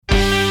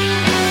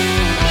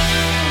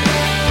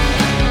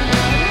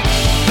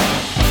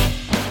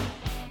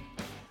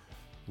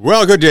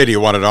Well, good day to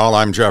you, one and all.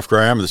 I'm Jeff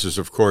Graham. This is,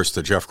 of course,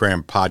 the Jeff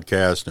Graham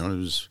podcast,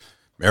 known as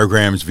Mayor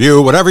Graham's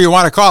View, whatever you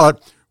want to call it.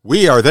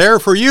 We are there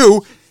for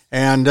you.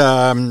 And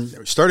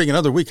starting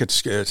another week,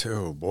 it's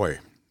oh boy,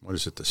 what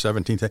is it, the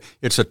 17th?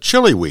 It's a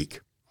chilly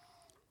week.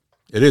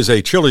 It is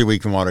a chilly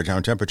week in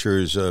Watertown.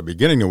 Temperatures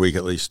beginning the week,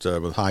 at least,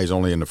 with highs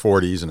only in the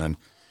 40s and then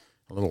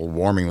a little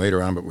warming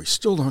later on. But we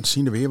still don't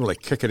seem to be able to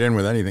kick it in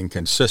with anything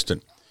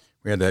consistent.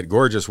 We had that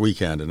gorgeous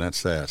weekend, and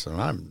that's that. So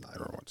I don't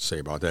know what to say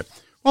about that.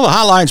 Well, the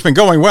hotline's been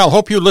going well.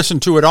 Hope you listen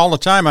to it all the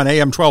time on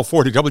AM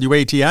 1240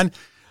 WATN.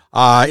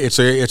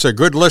 It's a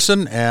good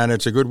listen, and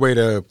it's a good way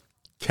to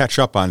catch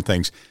up on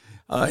things.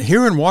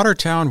 Here in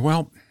Watertown,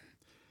 well,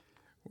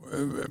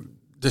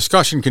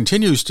 discussion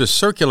continues to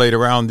circulate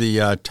around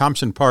the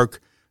Thompson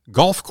Park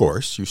golf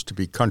course. Used to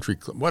be country,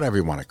 whatever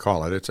you want to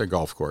call it. It's a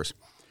golf course.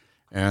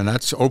 And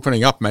that's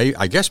opening up May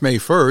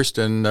 1st,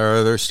 and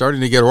they're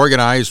starting to get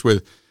organized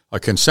with a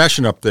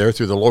concession up there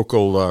through the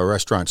local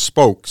restaurant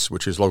Spokes,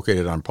 which is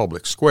located on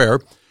Public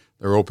Square.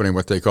 They're opening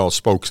what they call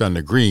Spokes on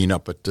the Green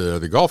up at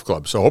the golf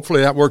club. So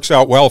hopefully that works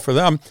out well for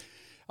them.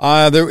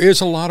 There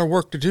is a lot of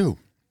work to do.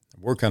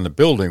 Work on the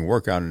building,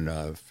 work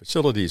on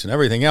facilities and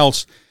everything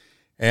else.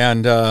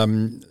 And,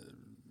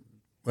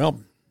 well,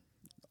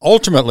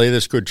 ultimately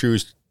this could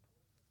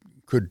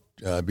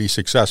be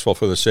successful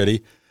for the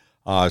city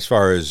as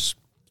far as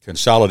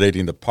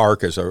consolidating the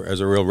park as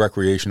a real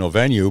recreational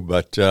venue.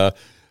 But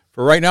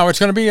for right now, it's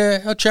going to be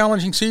a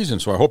challenging season,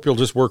 so I hope you'll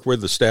just work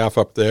with the staff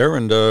up there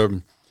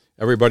and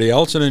everybody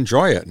else and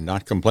enjoy it and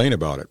not complain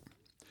about it.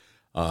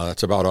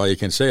 That's about all you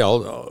can say.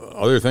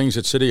 Other things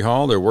at City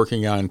Hall, they're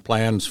working on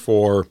plans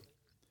for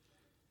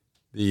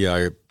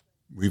the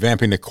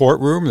revamping the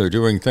courtroom. They're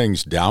doing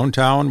things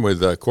downtown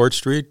with Court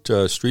Street,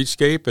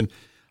 streetscape. And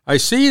I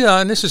see,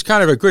 and this is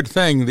kind of a good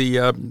thing,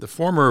 the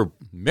former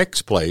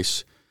Mix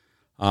place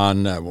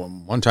on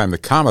one time the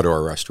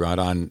Commodore restaurant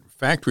on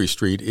Factory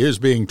Street is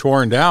being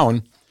torn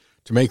down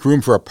to make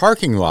room for a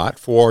parking lot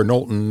for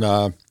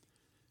Knowlton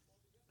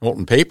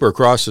Paper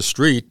across the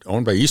street,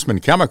 owned by Eastman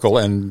Chemical,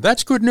 and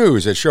that's good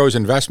news. It shows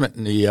investment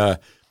in the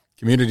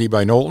community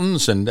by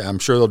Knowltons, and I'm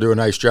sure they'll do a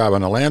nice job on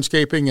the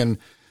landscaping, and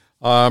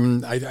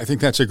I think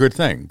that's a good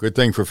thing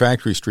for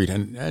Factory Street.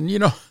 And you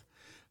know,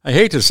 I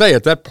hate to say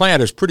it, that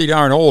plant is pretty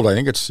darn old. I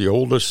think it's the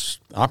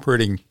oldest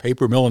operating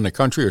paper mill in the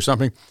country or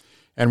something.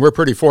 And we're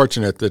pretty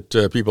fortunate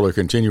that people are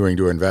continuing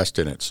to invest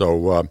in it.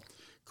 So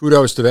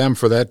kudos to them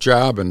for that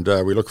job, and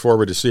we look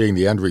forward to seeing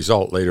the end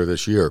result later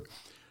this year.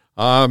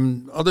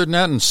 Other than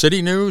that, in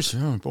city news,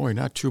 oh boy,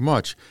 not too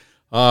much.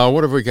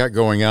 What have we got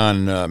going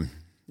on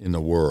in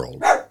the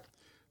world?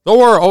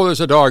 Oh,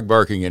 there's a dog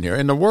barking in here.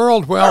 In the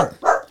world, well,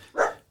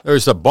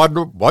 there's the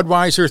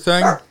Budweiser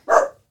thing.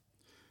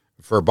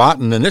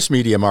 Forgotten in this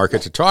media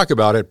market to talk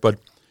about it, but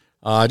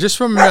just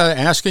from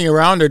asking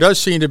around, there does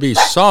seem to be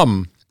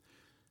some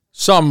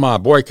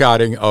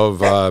boycotting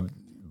of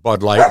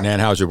Bud Light and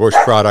Anheuser-Busch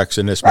products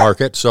in this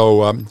market.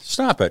 So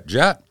stop it,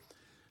 Jet.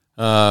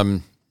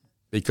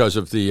 Because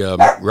of the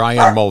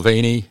Ryan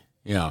Mulvaney,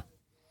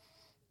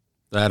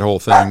 that whole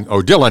thing.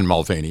 Oh, Dylan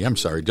Mulvaney. I'm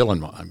sorry,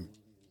 I'm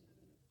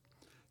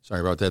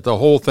sorry about that. The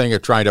whole thing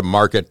of trying to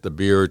market the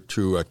beer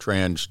to a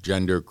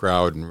transgender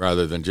crowd, and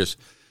rather than just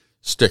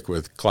stick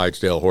with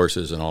Clydesdale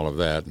horses and all of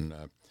that. And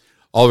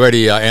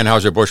already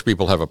Anheuser-Busch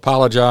people have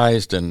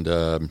apologized, and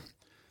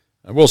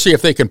we'll see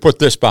if they can put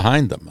this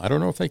behind them. I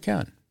don't know if they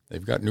can.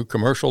 They've got new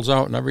commercials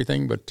out and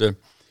everything, but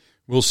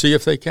we'll see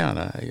if they can.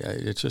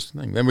 It's just a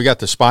thing. Then we got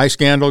the spy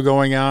scandal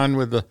going on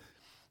with the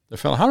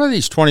fellow. How do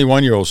these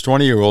 21-year-olds,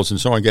 20-year-olds,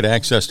 and so on get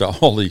access to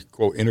all the,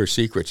 quote, inner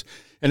secrets?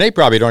 And they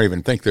probably don't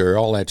even think they're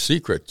all that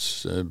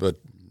secrets. But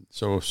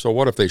so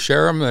what if they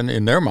share them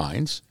in their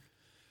minds?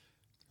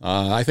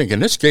 I think in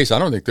this case, I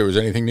don't think there was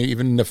anything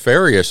even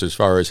nefarious as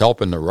far as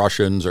helping the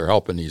Russians or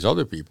helping these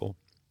other people.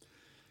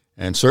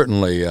 And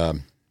certainly,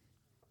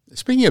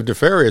 speaking of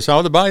nefarious, how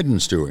are the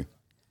Bidens doing?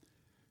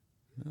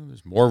 Well,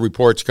 there's more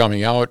reports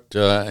coming out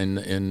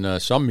in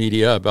some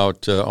media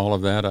about all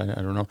of that. I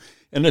don't know.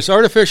 And this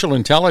artificial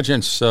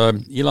intelligence,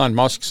 Elon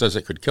Musk says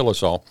it could kill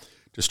us all,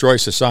 destroy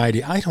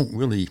society. I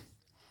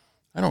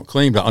don't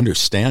claim to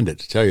understand it,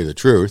 to tell you the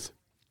truth.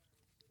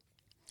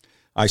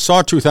 I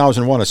saw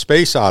 2001: A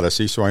Space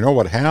Odyssey, so I know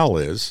what HAL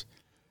is.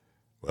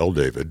 Well,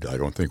 David, I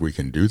don't think we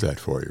can do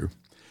that for you.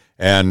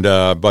 And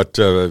but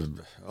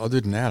other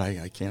than that,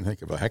 I can't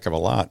think of a heck of a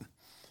lot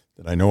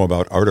that I know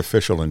about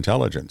artificial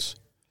intelligence.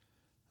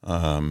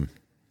 There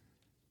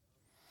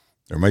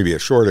may be a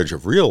shortage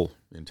of real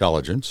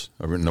intelligence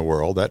in the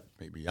world. That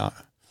may be,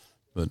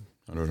 but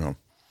I don't know.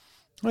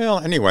 Well,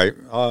 anyway,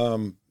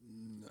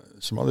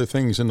 some other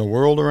things in the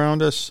world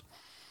around us.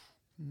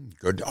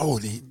 Good. Oh,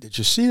 did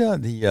you see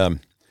the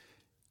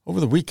over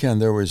the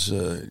weekend there was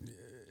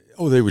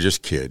they were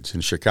just kids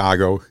in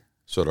Chicago,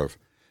 sort of.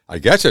 I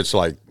guess it's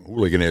like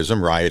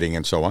hooliganism, rioting,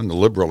 and so on. The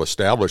liberal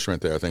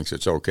establishment there thinks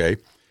it's okay,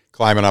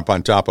 climbing up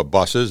on top of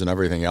buses and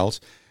everything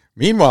else.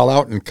 Meanwhile,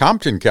 out in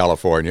Compton,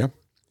 California,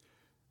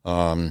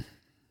 a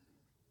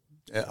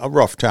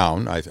rough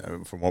town,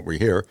 from what we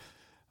hear,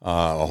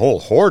 a whole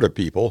horde of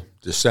people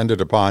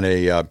descended upon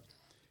a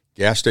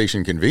gas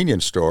station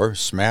convenience store,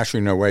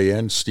 smashing their way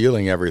in,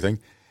 stealing everything.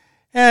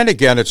 And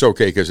again, it's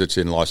okay because it's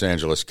in Los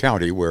Angeles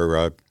County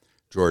where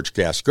George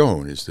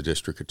Gascon is the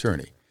district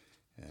attorney.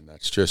 And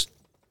that's just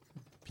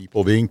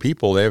people being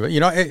people. They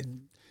have,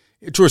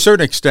 to a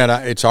certain extent,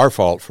 it's our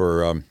fault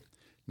for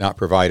not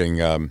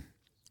providing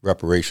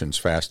reparations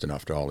fast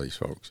enough to all these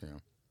folks.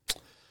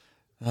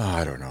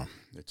 I don't know.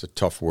 It's a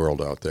tough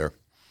world out there.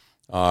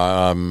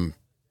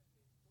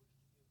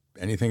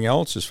 Anything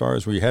else as far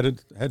as we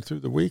head through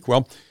the week?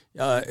 Well,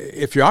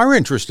 if you are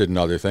interested in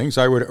other things,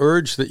 I would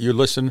urge that you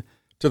listen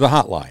to The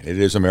Hotline. It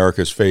is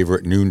America's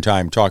favorite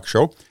noontime talk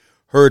show,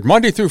 heard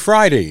Monday through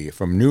Friday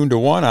from noon to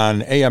 1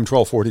 on AM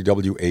 1240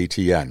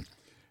 WATN.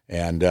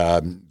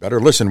 And better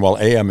listen while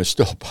AM is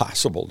still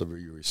possible to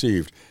be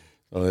received.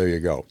 So there you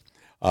go.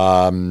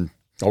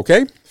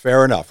 Okay,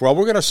 fair enough. Well,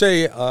 we're going to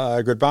say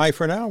goodbye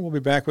for now. We'll be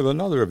back with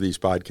another of these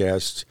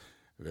podcasts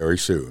very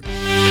soon.